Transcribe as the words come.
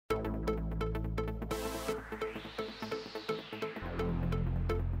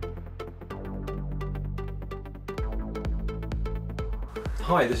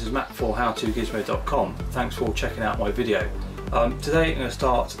Hi, this is Matt for howtogizmo.com. Thanks for checking out my video. Today I'm going to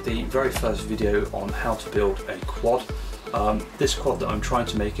start the very first video on how to build a quad. This quad that I'm trying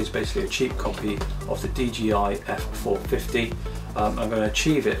to make is basically a cheap copy of the DJI F450. I'm going to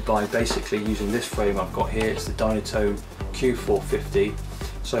achieve it by basically using this frame I've got here. It's the Dynatone Q450.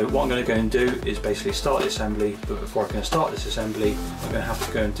 So what I'm going to go and do is basically start the assembly, but before I can start this assembly I'm going to have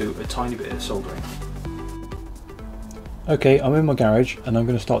to go and do a tiny bit of soldering. Okay, I'm in my garage and I'm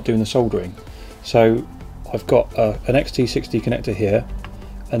going to start doing the soldering. So I've got an XT60 connector here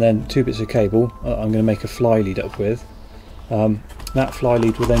and then two bits of cable I'm going to make a fly lead up with. That fly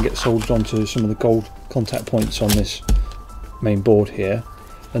lead will then get soldered onto some of the gold contact points on this main board here,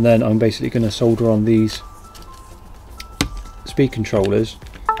 and then I'm basically going to solder on these speed controllers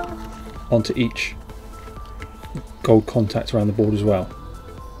onto each gold contact around the board as well.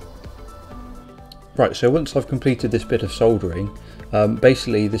 Right, so once I've completed this bit of soldering,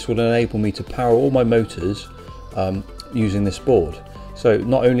 basically this will enable me to power all my motors using this board. So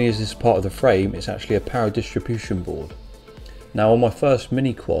not only is this part of the frame, it's actually a power distribution board. Now on my first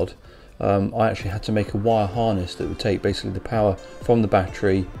mini quad, I actually had to make a wire harness that would take basically the power from the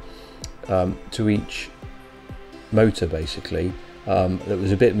battery to each motor basically. That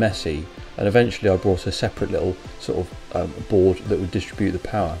was a bit messy, and eventually I brought a separate little sort of board that would distribute the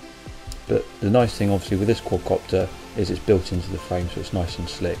power. But the nice thing obviously with this quadcopter is it's built into the frame, so it's nice and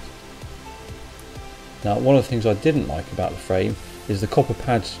slick. Now one of the things I didn't like about the frame is the copper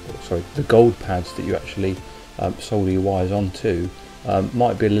pads, sorry, the gold pads that you actually solder your wires onto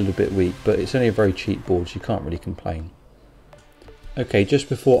might be a little bit weak, but it's only a very cheap board so you can't really complain. Okay, just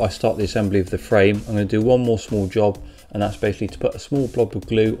before I start the assembly of the frame I'm going to do one more small job, and that's basically to put a small blob of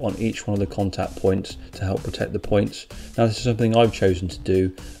glue on each one of the contact points to help protect the points. Now this is something I've chosen to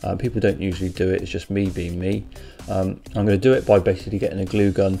do. People don't usually do it, it's just me being me. I'm going to do it by basically getting a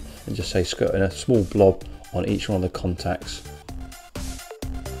glue gun and just say skirting a small blob on each one of the contacts.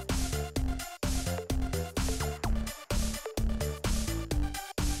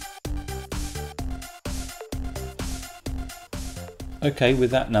 Okay, with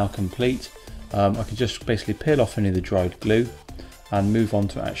that now complete, I can just basically peel off any of the dried glue and move on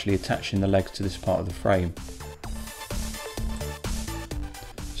to actually attaching the legs to this part of the frame.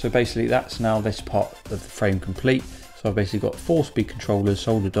 So basically that's now this part of the frame complete. So I've basically got 4 speed controllers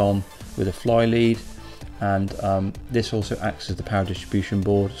soldered on with a fly lead, and this also acts as the power distribution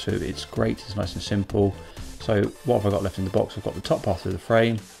board, so it's great, it's nice and simple. So what have I got left in the box? I've got the top part of the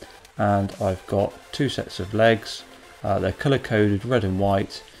frame, and I've got 2 sets of legs. They're colour coded red and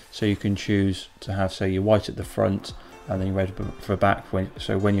white, so you can choose to have, say, your white at the front and then your red for back,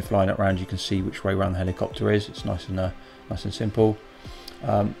 so when you're flying it around you can see which way around the helicopter is. It's nice and simple.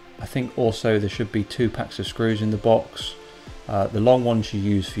 I think also there should be 2 packs of screws in the box. The long ones you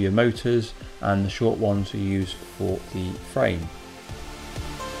use for your motors and the short ones you use for the frame.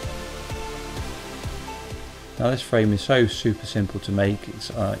 Now this frame is so super simple to make,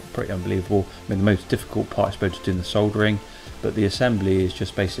 it's pretty unbelievable. I mean, the most difficult part I suppose is doing the soldering, but the assembly is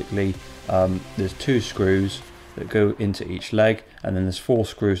just basically, there's 2 screws that go into each leg, and then there's 4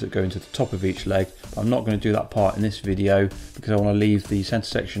 screws that go into the top of each leg. But I'm not going to do that part in this video because I want to leave the center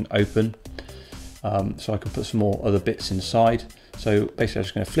section open so I can put some more other bits inside. So basically I'm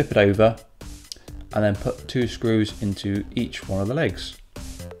just going to flip it over and then put 2 screws into each one of the legs.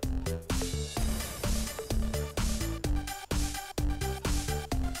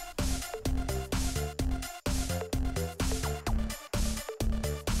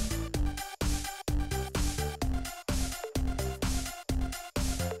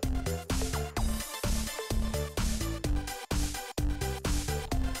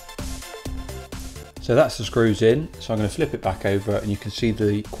 So that's the screws in, so I'm going to flip it back over and you can see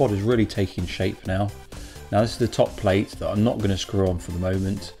the quad is really taking shape now. Now this is the top plate that I'm not going to screw on for the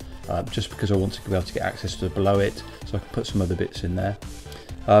moment, just because I want to be able to get access to below it, so I can put some other bits in there.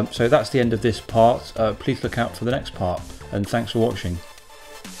 So that's the end of this part. Please look out for the next part, and thanks for watching.